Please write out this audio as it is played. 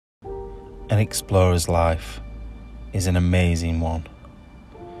An explorer's life is an amazing one.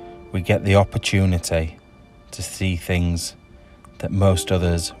 We get the opportunity to see things that most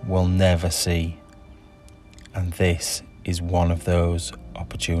others will never see, and this is one of those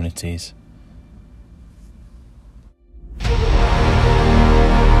opportunities.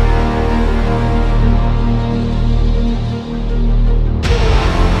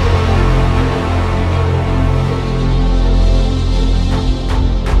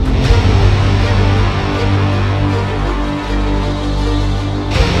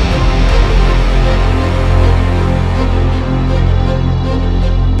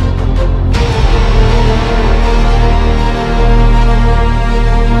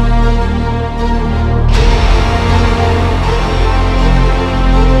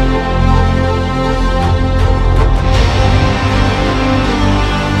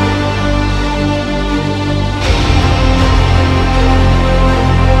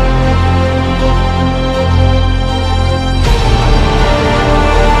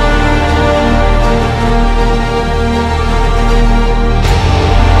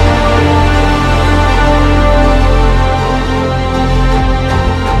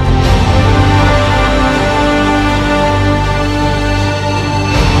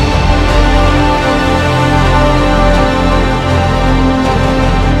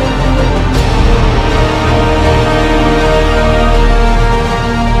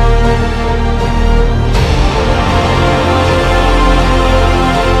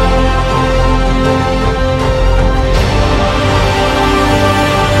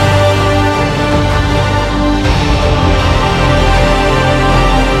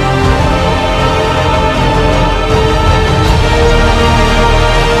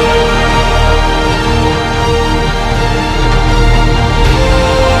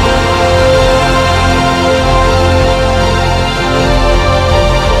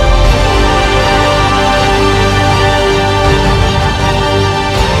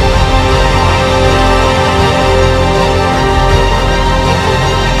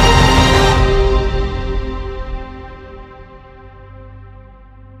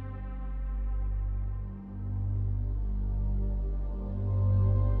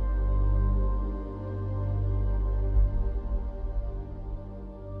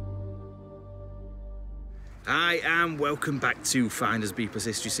 Hi and welcome back to Findersbeepers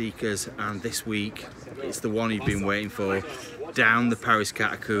History Seekers, and this week it's the one you've been waiting for, down the Paris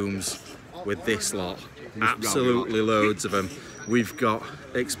catacombs with this lot. Absolutely loads of them. We've got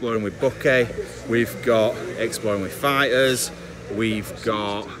exploring with Bucky, we've got exploring with fighters, we've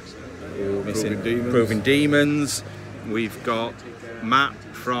got Proving Demons, we've got Matt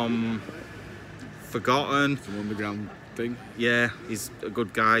from Forgotten. Some underground thing. Yeah, he's a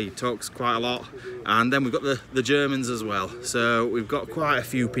good guy, he talks quite a lot. And then we've got the Germans as well. So we've got quite a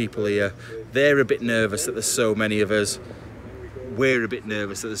few people here. They're a bit nervous that there's so many of us. We're a bit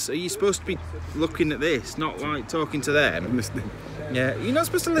nervous that there's... Are you supposed to be looking at this, not like talking to them? I'm listening. Yeah, you're not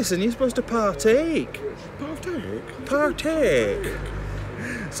supposed to listen, you're supposed to partake. Partake.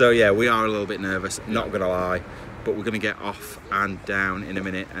 So yeah, we are a little bit nervous, not gonna lie. But we're gonna get off and down in a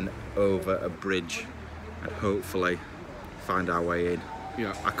minute and over a bridge and hopefully find our way in.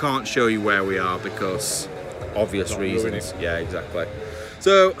 Yeah. I can't show you where we are because obvious reasons. Yeah, exactly.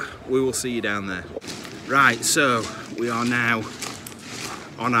 So we will see you down there. Right, so we are now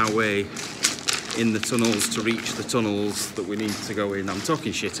on our way in the tunnels to reach the tunnels that we need to go in. I'm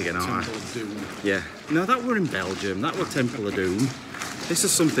talking shit again, aren't I? Temple of Doom. Yeah. No, that were in Belgium. That were Temple of Doom. This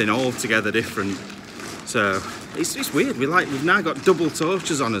is something altogether different. So it's weird. We've now got double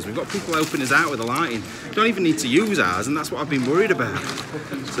torches on us. We've got people helping us out with the lighting. We don't even need to use ours, and that's what I've been worried about.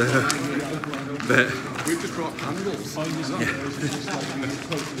 So, but we've just brought candles. Yeah.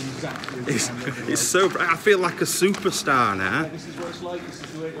 It's so bright. I feel like a superstar now. This is what it's like. This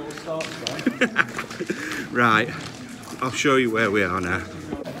is the way it all starts, right? Right. I'll show you where we are now.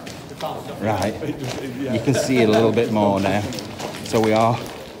 Right, you can see it a little bit more now. So we are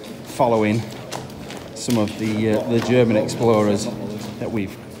following some of the German explorers that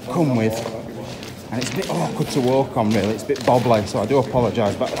we've come with, and it's a bit awkward to walk on really, it's a bit bobbly, so I do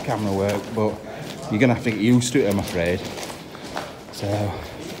apologise about the camera work, but you're going to have to get used to it, I'm afraid. So,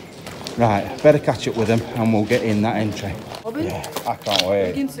 right, better catch up with them and we'll get in that entry. Yeah, I can't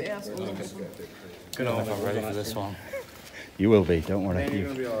wait. Good on if I'm ready for this one. You will be, don't worry.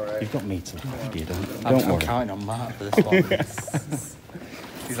 You've got me to look after you, don't worry. I'm counting on Matt for this one.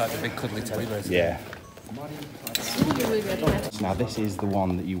 He's like the big cuddly teddy bear. Yeah. Now this is the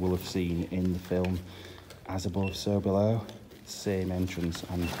one that you will have seen in the film As Above, So Below. Same entrance,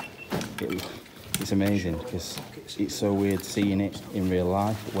 and It's amazing because it's so weird seeing it in real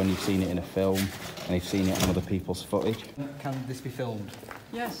life when you've seen it in a film and you've seen it on other people's footage. Can this be filmed?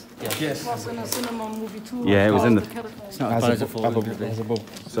 Yes. Yes. It was in a cinema movie too. Yeah, it was in the. Catacombs. It's not as bad as I thought. There's a bub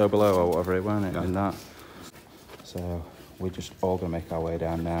so below or whatever it weren't it in that. So we're just all going to make our way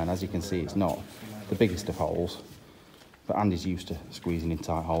down now, and as you can see, it's not the biggest of holes, but Andy's used to squeezing in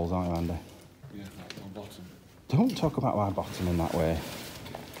tight holes, aren't you, Andy? Yeah, like on bottom. Don't talk about my bottom in that way.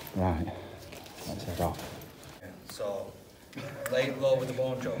 Right, let's head off. So, lay it low with the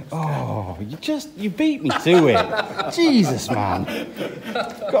bone jokes. Oh, you beat me to it. Jesus, man.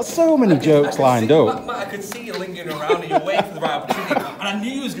 Got so many jokes lined up. Matt, I could see you lingering around and you're waiting for the right opportunity. And I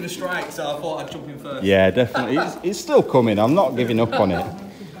knew you was going to strike, so I thought I'd jump in first. Yeah, definitely. It's still coming. I'm not giving up on it.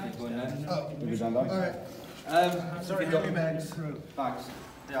 Alright. Sorry, URBEX. Thanks.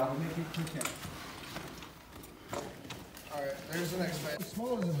 Yeah. Alright, there's the next bag. It's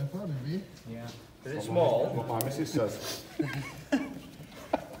smaller than I thought it'd be. Yeah. Is it small? What my missus says.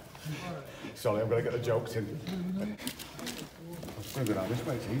 Sorry, I'm going to get the jokes in. I'm going to go down this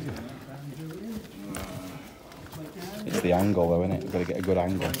way, it's easier. It's the angle though, isn't it? You've got to get a good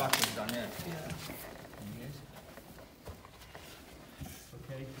angle. Backwards down, yeah.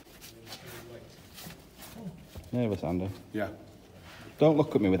 Nervous, Andy? Yeah. Don't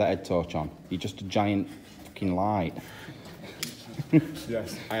look at me with that head torch on. You're just a giant fucking light.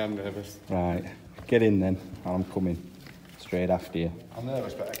 Yes, I am nervous. Right, get in then, and I'm coming straight after you. I'm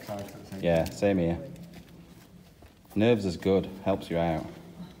nervous but excited at the same time. Yeah, same here. Nerves is good, helps you out.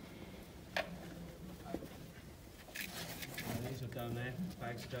 These are down there,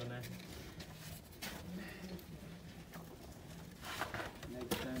 bags are down there.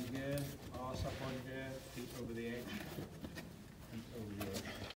 Legs down here, arse up on here, feet over the edge, feet over the edge.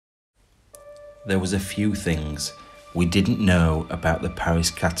 There was a few things we didn't know about the Paris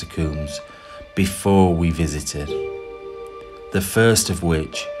catacombs before we visited. The first of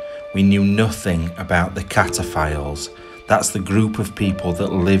which, we knew nothing about the cataphiles. That's the group of people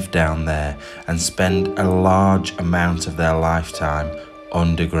that live down there and spend a large amount of their lifetime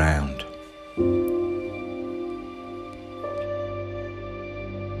underground.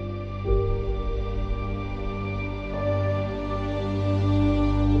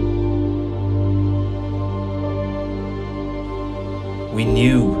 We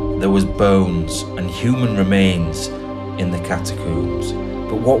knew there was bones and human remains in the catacombs,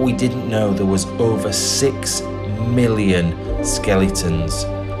 but what we didn't know, there was over 6 million skeletons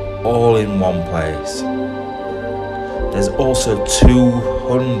all in one place. There's also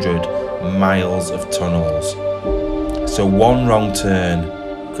 200 miles of tunnels, so one wrong turn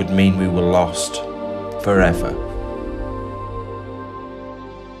could mean we were lost forever.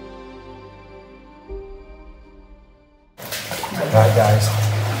 Right guys,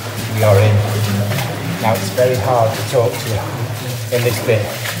 we are in. Now it's very hard to talk to you in this bit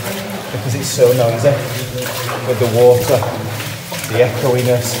because it's so noisy with the water, the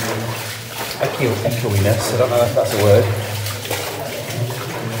echoiness, I don't know if that's a word.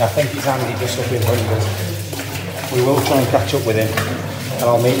 I think it's Andy just up in Hundreds. We will try and catch up with him and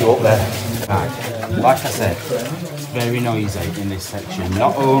I'll meet you up there. Right, like I said, it's very noisy in this section,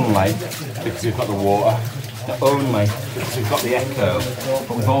 not only because we've got the water, not only because we've got the echo,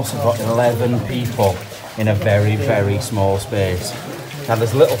 but we've also got 11 people in a very, very small space. Now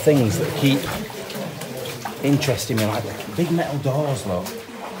there's little things that keep interesting me, like big metal doors, look.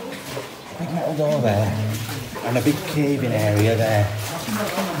 Big metal door there, and a big caving area there.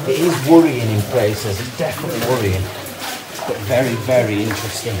 It is worrying in places, it's definitely worrying, but very, very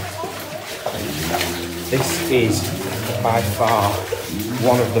interesting. This is by far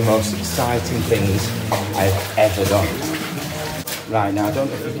one of the most exciting things I've ever done. Right, now I don't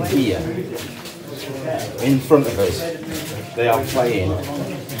know if you can hear, in front of us, they are playing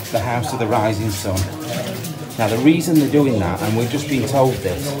The House of the Rising Sun. Now the reason they're doing that, and we've just been told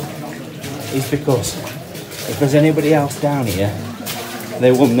this, is because if there's anybody else down here,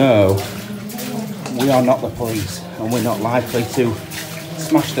 they will know we are not the police and we're not likely to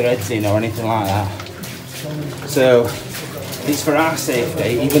smash their heads in or anything like that. So it's for our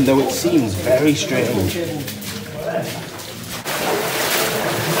safety, even though it seems very strange.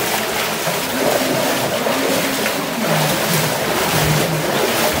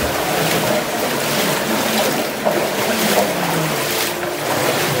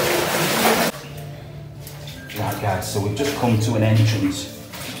 Right guys, so we've just come to an entrance.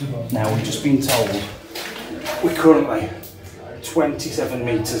 Now we've just been told we're currently 27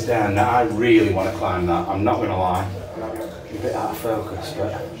 metres down. Now I really want to climb that, I'm not going to lie. A bit out of focus,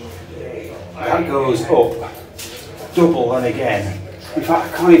 but that goes up double and again. In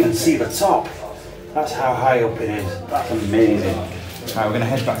fact, I can't even see the top. That's how high up it is. That's amazing. Right, we're gonna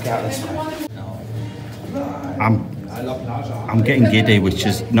head back out this way. I'm getting giddy, which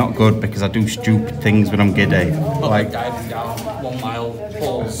is not good because I do stupid things when I'm giddy. Like diving down 1 mile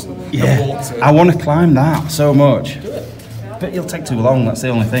falls. yeah, I want to climb that so much. But it'll take too long. That's the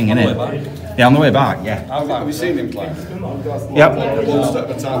only thing, isn't it? Yeah, on the way back. Yeah. Have you seen him climb? Yep. One step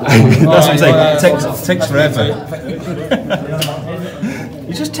at a time. That's what I'm saying. It takes forever.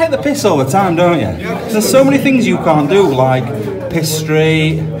 You just take the piss all the time, don't you? There's so many things you can't do, like piss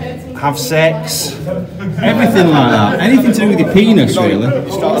straight, have sex, everything like that. Anything to do with your penis, really.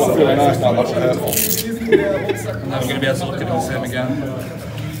 You start off feeling nice now, that's hurtful. I'm never going to be able to look at the same again.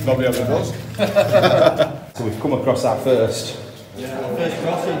 Nobody ever does. So we've come across our first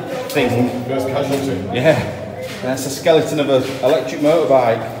thing. First casualty. Yeah. That's a skeleton of an electric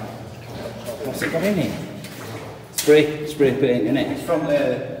motorbike. What's it got in it? Spray paint in it. It's from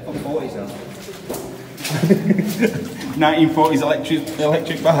 40s now. 1940s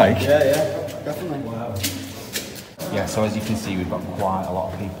electric bike? Yeah, definitely. Wow. Yeah, so as you can see, we've got quite a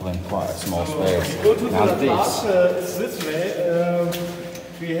lot of people in quite a small space. Go to Now the this, path, it's this way.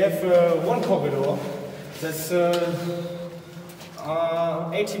 We have one corridor. That's 80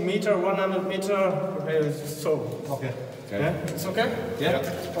 meter, 100 meter. So, okay. Yeah, it's okay? Yeah.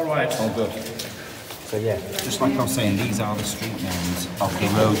 All right. all good. So yeah, just like I was saying, these are the street names of the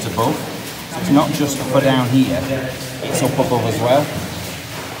roads above. So it's not just up or down here, it's up above as well.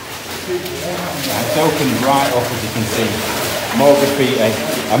 And it's opened right up, as you can see. More graffiti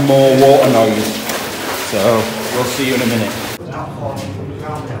and more water noise. So we'll see you in a minute.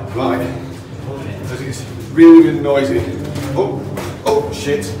 Right. It's really, really noisy. Oh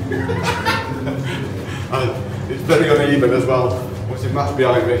shit. And it's very uneven as well. What's the map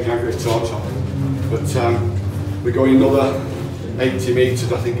behind me? I can't get a torch on. But we're going another 80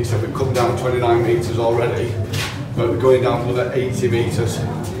 metres. I think it said we've come down 29 metres already. But we're going down another 80 metres,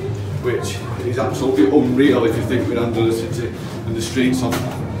 which is absolutely unreal if you think we're under the city and the streets of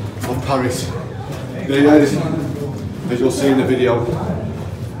Paris. There is, as you'll see in the video,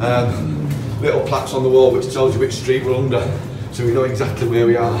 little plaques on the wall which tells you which street we're under, so we know exactly where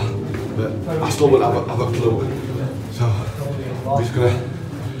we are. But I still don't have a clue. So I'm just gonna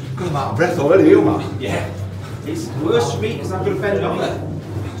I'm out of breath already, you Matt? Yeah. It's the worst street because I'm going to bend over.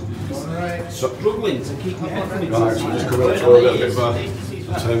 So struggling to keep my head from it. Right, so we're just coming up to a little bit of a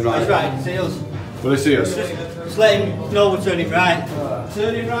turn right. Right, see us. Will they see us? Just let him know we're turning right.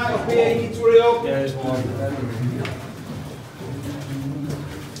 Turning right up here, you need to hurry up.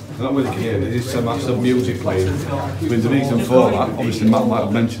 I don't know whether you can hear, there is some massive music playing. I mean, the reason for that, obviously Matt might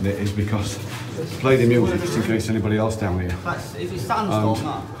have mentioned it, is because play the music just in case anybody else down here. Is it sandstorm,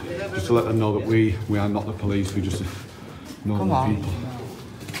 Matt? Just to let them know that we are not the police, we're just normal people.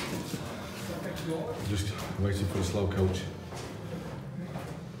 Just waiting for the slow coach.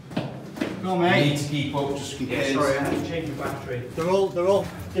 No, mate. You need to keep up just in case. Sorry, I have to change the battery. They're all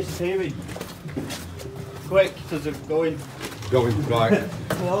disappearing. Quick, because they're going. Going, right.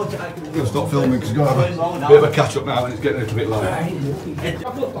 We'll stop filming because we've got to have a bit of a catch up now and it's getting a little bit low.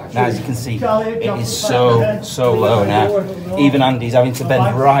 Now as you can see, it is so low now. Even Andy's having to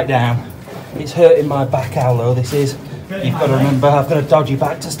bend right down. It's hurting my back how low this is. You've got to remember, I've got a dodgy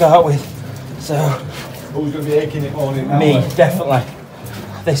back to start with. So, who's going to be aching it morning now? Me, definitely.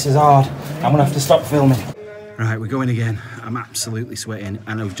 This is hard. I'm going to have to stop filming. Right, we're going again. I'm absolutely sweating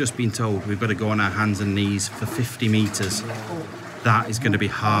and I've just been told we've got to go on our hands and knees for 50 metres. That is going to be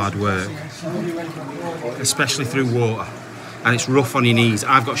hard work, especially through water. And it's rough on your knees.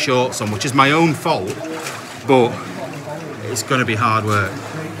 I've got shorts on, which is my own fault, but it's going to be hard work.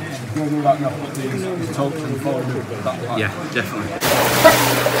 Yeah, definitely.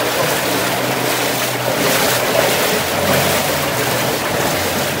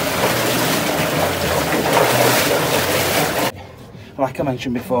 Like I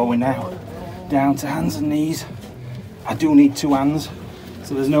mentioned before, we're now down to hands and knees. I do need 2 hands,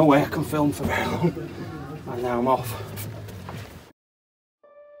 so there's no way I can film for very long. And now I'm off.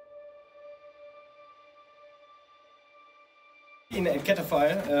 In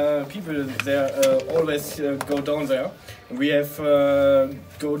CATACOMBS, people there always go down there. We have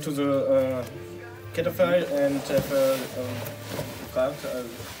go to the CATACOMBS and have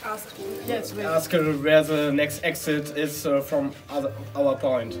ask where the next exit is from our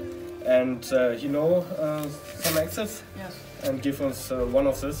point. And you know some exits? Yes. And give us one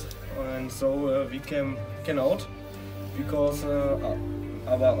of this. And so we can out because on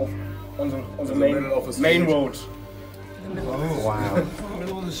the main road. Oh, wow.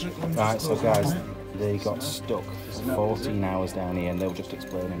 Right, so guys, they got stuck for 14 hours down here, and they were just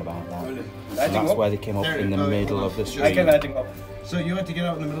explaining about that. And that's where they came up in the middle of the street. I can lighting up. So you had to get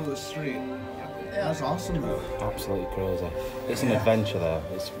out in the middle of the street. Yeah. That's awesome, though. Absolutely crazy. It's an adventure there.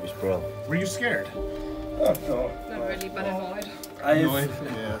 It's brilliant. Were you scared? Oh, no. Not really, but annoyed. I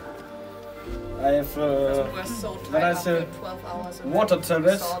have We're so tired after 12 hours. water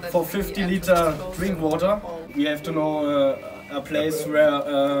tablets for 50-liter drink water. We have to know a place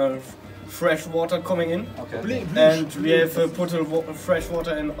where fresh water coming in, and we have put fresh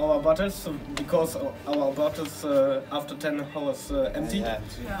water in our bottles because our bottles after 10 hours empty,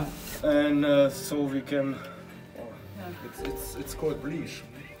 and so we can. It's called bleach.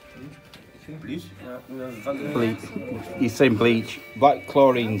 Bleach? Bleach. He's saying bleach. Like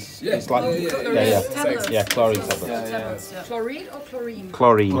chlorine's. It's like yeah, chlorine tablets. Chlorine or chlorine?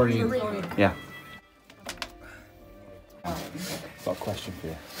 Chlorine. Yeah. Got a question for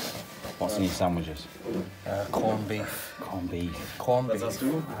you. What's in your sandwiches? Corned beef. Corned beef. Corned beef.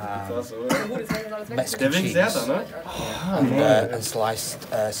 Mexican Der cheese. And sliced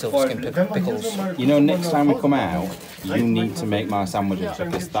silver skin pickles. You know, next time we come out, you need to make my sandwiches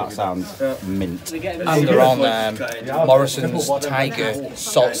because that sounds mint. And they're on Morrison's Tiger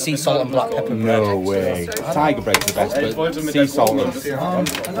sea salt and black pepper bread. No way. Tiger bread's the best, but sea salt is.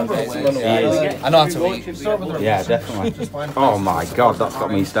 I know how to eat. Yeah, definitely. Oh my god, that's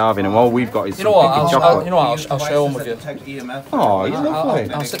got me starving, and all we've got is You know what? I'll share one with you. Oh, you're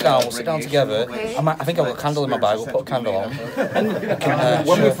lovely. I'll sit down. We'll sit down together. I think I've got a candle in my bag. We'll put a candle on.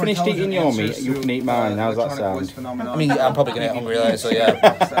 When we've finished eating your meat, you can eat mine. How's that sound? I mean, I'm probably gonna get hungry later, so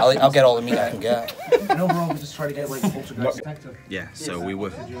yeah, I'll get all the meat I can get. Yeah. So we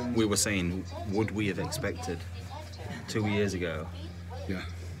were saying, would we have expected 2 years ago? Yeah.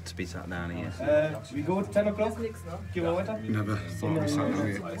 To be sat down here. We go at 10 o'clock. Never thought we sat down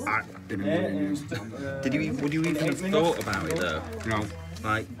here. In a million years. Would you even have thought about it though? No.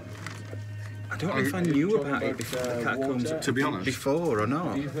 Like, I don't know if I knew about it before the catacombs. To be honest, before or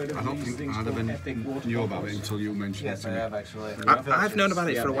not. I don't think I'd have knew about it until you mentioned it to me. I've known about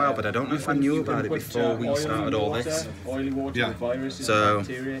it for a while, but I don't know if I knew about it before we started all this. Yeah. So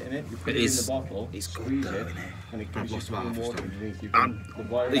it's good though, isn't it? I've lost about half a stone.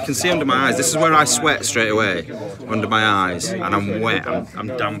 You can see under my eyes. This is where I sweat straight away, under my eyes, and I'm wet. I'm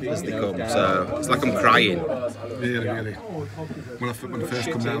damp as they come. So it's like I'm crying. Really. When I first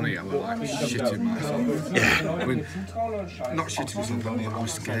come down here, I was like shitting myself. Yeah. I mean, not shitting myself, but I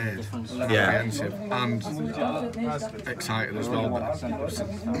was scared, Yeah. apprehensive, and excited as well. But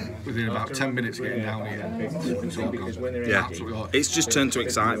within about 10 minutes getting down here, it's all gone. Yeah. Absolutely hot. It's just turned to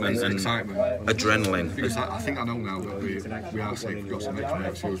excitement and adrenaline. Because I think I know now that we are safe. We've got some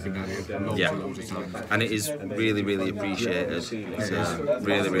experts who's been down here loads of times. And it is really, really appreciated. It is,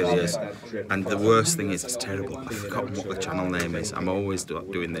 really, really is. And the worst thing is, it's terrible. I've forgotten what the channel name is. I'm always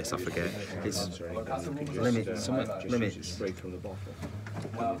doing this. I forget. It's limits.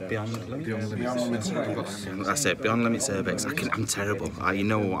 Beyond Limits. That's it. Beyond Limits URBEX. I'm terrible. You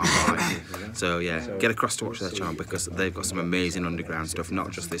know what I'm like. So yeah, get across to watch their channel because they've got some amazing underground stuff.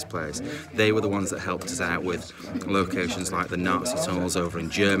 Not just this place. They were the ones that helped us out with locations like the Nazi tunnels over in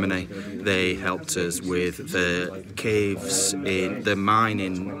Germany. They helped us with the caves in the mine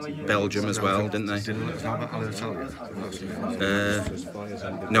in Belgium as well, didn't they?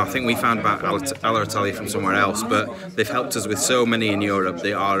 No, I think we found about Alitalia from somewhere else, but they've helped us with so many in Europe.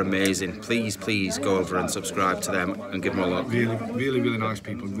 They are amazing. Please go over and subscribe to them and give them a look. Really nice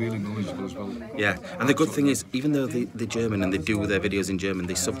people, really knowledgeable as well. Yeah, and the good thing is, even though they're German and they do their videos in German,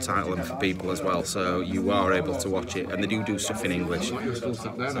 they subtitle them for people as well, so you are able to watch it, and they do stuff in English.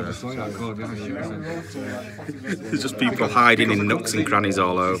 There's just people hiding in nooks and crannies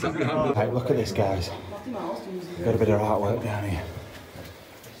all over. Right, look at this, guys. Got a bit of artwork down here.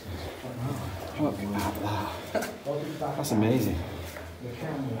 Look at that. That's amazing.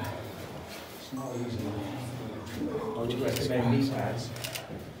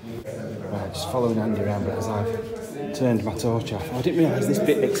 Right, just following Andy around because I've turned my torch off. I didn't realise this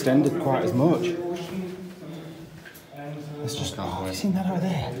bit extended quite as much. It's just, have you seen that over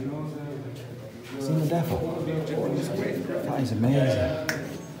there? Seen the devil? That is amazing.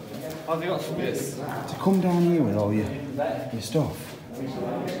 To come down here with all your stuff.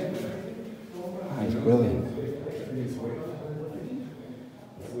 That is brilliant.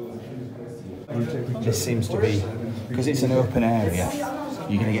 This seems to be, because it's an open area,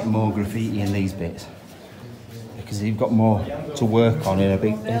 you're going to get more graffiti in these bits. Because you've got more to work on in a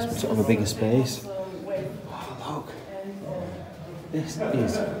big, sort of a bigger space. Oh, look. This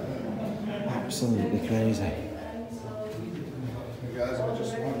is absolutely crazy. Guys, I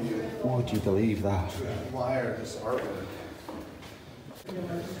just want you Would you believe that?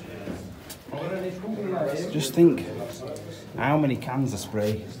 Just think how many cans of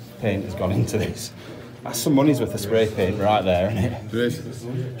spray paint has gone into this. That's some money's worth of spray paint right there, isn't it? There is.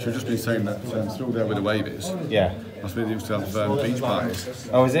 Should have just been saying that through there with the waves. Yeah. That's where they used to have beach parties.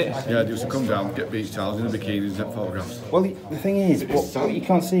 Oh, is it? Yeah, they used to come down, get beach towels in the bikinis and take photographs. Well, the thing is, what you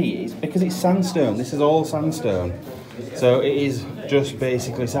can't see is because it's sandstone. This is all sandstone, so it is just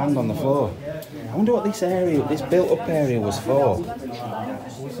basically sand on the floor. I wonder what this area, this built-up area, was for.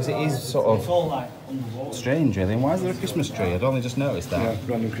 Because it is sort of strange, really. And why is there a Christmas tree? I'd only just noticed that. Yeah,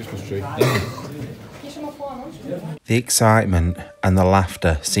 brand new Christmas tree. The excitement and the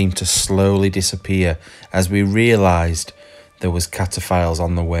laughter seemed to slowly disappear as we realised there was cataphiles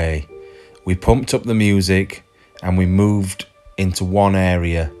on the way. We pumped up the music and we moved into one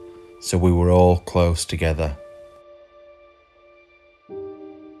area so we were all close together.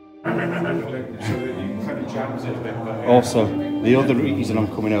 Also, the other reason I'm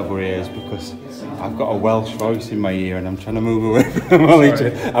coming over here is because I've got a Welsh voice in my ear and I'm trying to move away.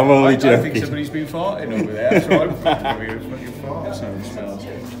 I'm only joking. I think somebody's been farting over there, so I'm fucking fart sound smells.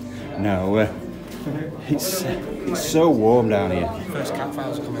 No, it's so warm down here. First cat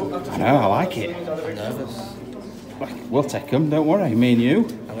files coming. I know, I like it. I'm nervous. We'll take them, don't worry, me and you.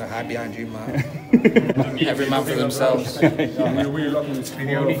 I'm going to hide behind you, Matt. Every man for themselves. Right,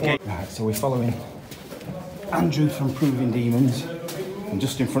 so we're following Andrew from Proving Demons. And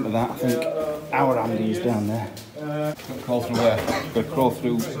just in front of that, I think our Andy's down there. Crawl through there. We're going to crawl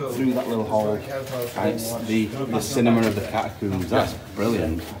through that little hole. And it's the cinema of the catacombs. That's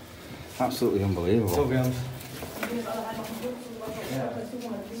brilliant. Absolutely unbelievable.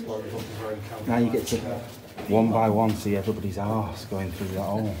 Now you get to one by one see everybody's arse going through that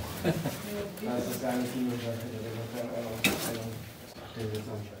hole.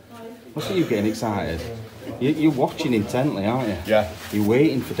 What's you getting excited? You're watching intently, aren't you? Yeah. You're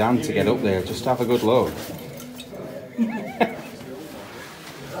waiting for Dan to get up there just to have a good look.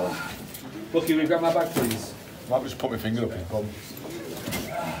 Bucky, will you grab my bag, please? I might just put my finger up his bum.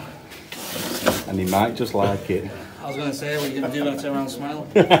 And he might just like it. I was going to say, what are you going to do when I turn around and smile?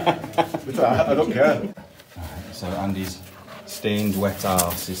 I don't care. So Andy's stained wet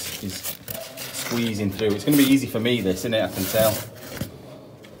arse is squeezing through. It's going to be easy for me, this, isn't it? I can tell.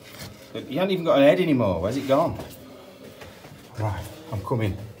 But you haven't even got an head anymore. Where's it gone? Right, I'm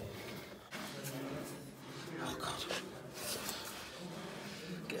coming. Oh God!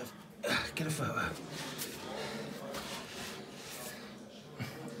 Get a photo.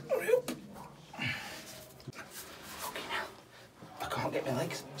 Hurry up! Okay, now I can't get my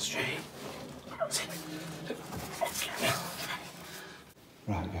legs straight.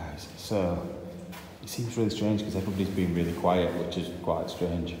 Right, guys. So it seems really strange because everybody's been really quiet, which is quite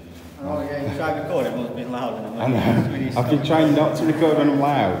strange. Oh yeah, you tried to record it, but it's been loud. I know. I've been trying not to record when I'm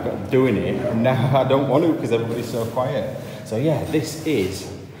loud, but I'm doing it, and now I don't want to because everybody's so quiet. So yeah, this is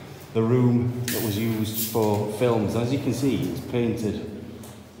the room that was used for films. And as you can see, it's painted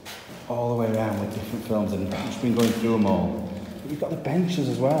all the way around with different films, and I've just been going through them all. But we've got the benches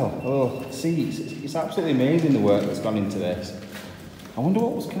as well. Oh, seats. It's absolutely amazing the work that's gone into this. I wonder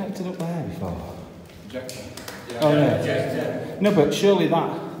what was connected up there before. Projector. Oh yeah. No, but surely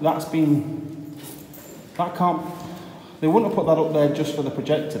that's been. That can't. They wouldn't have put that up there just for the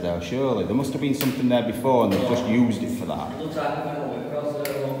projector, though. Surely there must have been something there before, and they've just used it for that. Looks like a metal across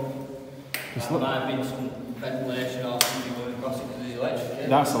there. There might have been some ventilation or something going across it because it's electric.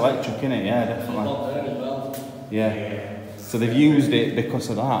 That's electric, isn't it? Yeah, definitely. Not there as well. Yeah. So they've used it because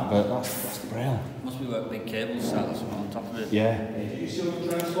of that, but that's brilliant. Must be where big cables sat or something on top of it. Yeah.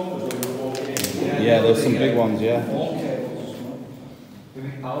 Yeah, there's some big ones, yeah.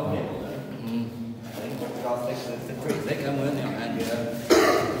 Power cables. They're pretty thick, then, weren't they, on end?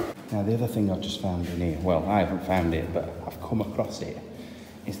 Now the other thing I've just found in here, well, I haven't found it, but I've come across it,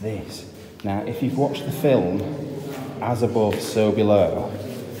 is this. Now, if you've watched the film, As Above, So Below,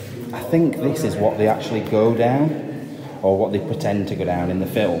 I think this is what they actually go down, or what they pretend to go down in the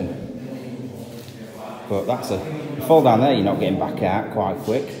film. But that's you fall down there, you're not getting back out quite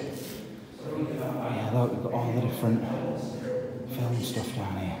quick. Yeah, look, we've got all the different film stuff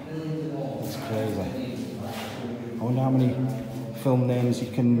down here. It's crazy. I wonder how many film names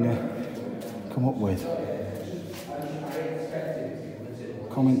you can come up with.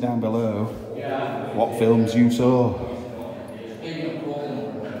 Comment down below what films you saw.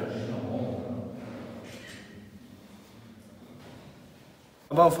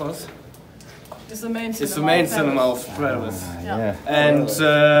 Above us. It's the main cinema. It's the main cinema of Paris. Yeah. And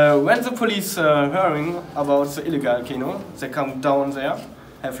when the police hearing about the illegal kino, they come down there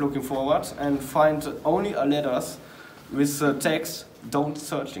have looking forward and find only letters with text, don't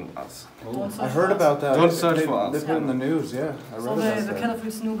searching us. I heard about that. Don't search for us. They put it in the news, yeah. I read So about the that.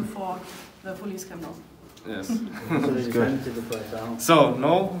 catapults knew before the police came down. Yes. Good. So,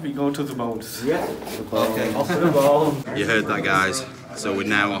 now we go to the boats. Yeah. Okay. Off to the ball. You heard that, guys. So we're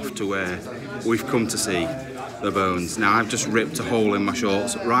now off to where we've come to see the bones. Now I've just ripped a hole in my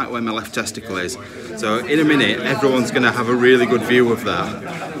shorts right where my left testicle is. So in a minute everyone's going to have a really good view of that,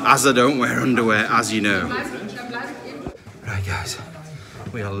 as I don't wear underwear, as you know. Right guys,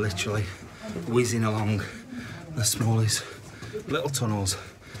 we are literally whizzing along the smallest little tunnels,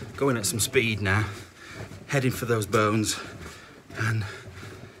 going at some speed now, heading for those bones, and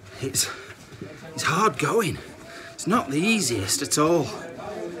it's hard going. It's not the easiest at all.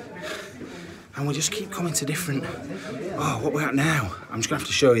 And we just keep coming to different... Oh, what we're at now? I'm just going to have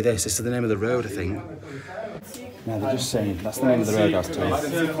to show you this. This is the name of the road, I think. No, they're just saying that's the name of the road, I was told.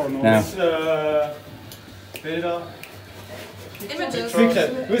 Now, Images.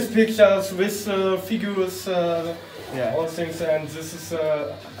 With pictures, with figures, all things, and this is,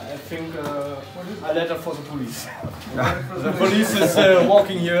 I think, a letter for the police. The police is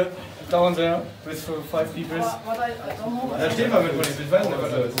walking here, down there, with 5 people.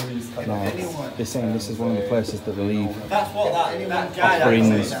 they're saying this is one of the places that they leave That's what that guy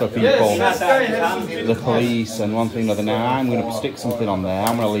offerings for people, Yes. the police and one thing or another. Now I'm going to stick something on there,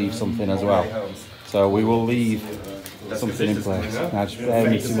 I'm going to leave something as well. So we will leave something in place. Now just bear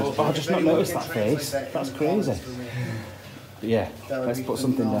me too much. Oh, I just not noticed that face. That's crazy. But yeah, let's put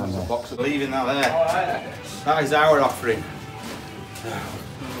something down there. Box of leaving that there. That is our offering.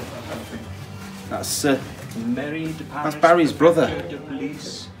 That's Barry's brother.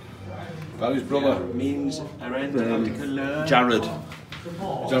 Barry's brother. Means heretical Jared.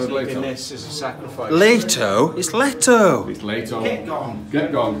 Jared Leto. This is a sacrifice. Leto? It's Leto. It's Leto. Get gone.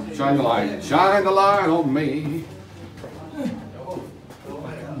 Get gone. Shine the light. Shine the light on me.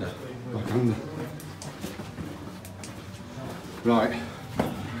 Wakanda. Right.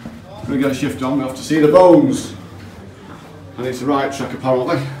 I'm going to get a shift on. We have to see the bones. And it's the right track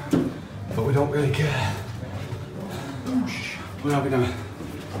apparently. But we don't really care. We're having a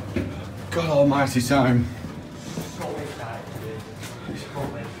God almighty time.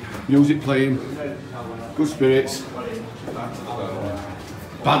 Music playing, good spirits,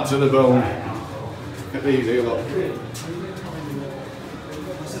 bad to the bone. Get these here, look.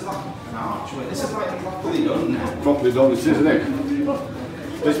 This is like properly done now. Properly done, this isn't it?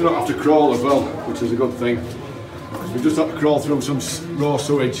 This we don't have to crawl as well, which is a good thing. We just had to crawl through some raw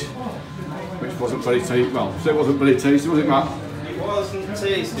sewage, which wasn't very tasty. Well, so it wasn't very tasty, was it, Matt? It wasn't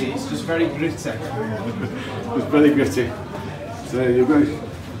tasty, it's just very gritty. It was very gritty. So there you go.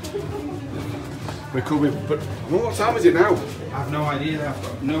 We're coming, but what time is it now? I have no idea, I've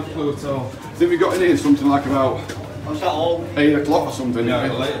got no clue at all. I think we got in here something like about What's that all? 8 o'clock or something. No,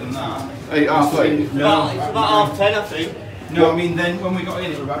 later than that. 8, half 8. It's about 10:30, I think. No, I mean then when we got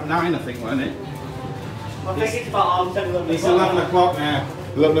in it was about 9 I think, wasn't it? I think it's about 10, 11 It's 11 o'clock now.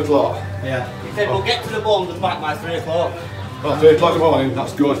 11 o'clock. Yeah. He said we'll get to the bones and back by 3 o'clock. Well, 3 o'clock in the morning,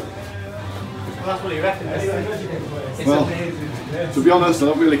 that's good. Well, that's what he reckons. Well, to be honest, I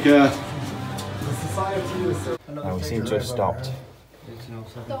don't really care. Now we seem to have stopped.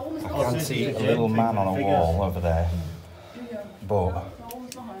 I can see a little man on a wall over there, but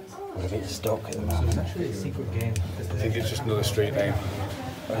we're a bit stuck at the moment. I think it's just another street name.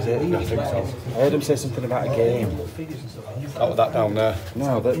 Is it? I think so. I heard him say something about a game. Oh, that down there.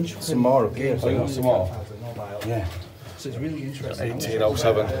 No, some more up here. So you got some more? Yeah.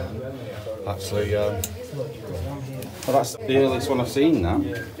 1807. Actually, Well, that's the earliest one I've seen, that.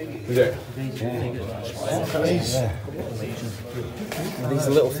 is it? Yeah. These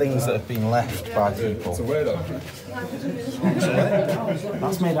are little things that have been left by people. It's a weirdo.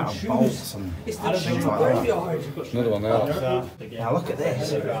 That's made out of bolts and things like that. Another one there. Now look at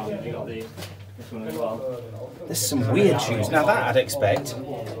this. There's some weird shoes. Now that I'd expect.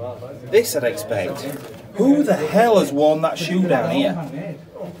 This I'd expect. Who the hell has worn that shoe down here?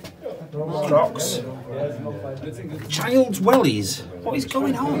 Crocs. Child's wellies. What is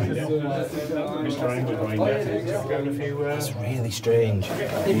going on? That's really strange.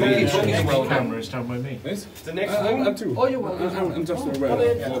 Really strange. Camera stand by me. The next one. I'm too. Oh, you will. I'm just aware.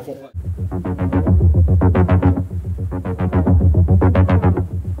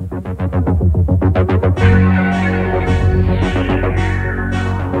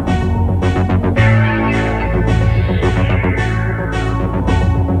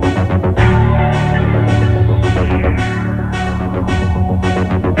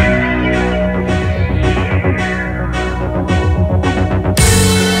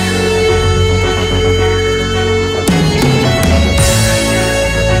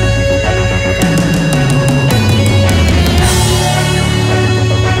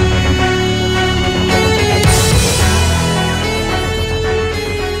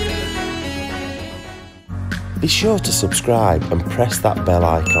 Be sure to subscribe and press that bell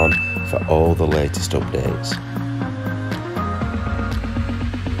icon for all the latest updates.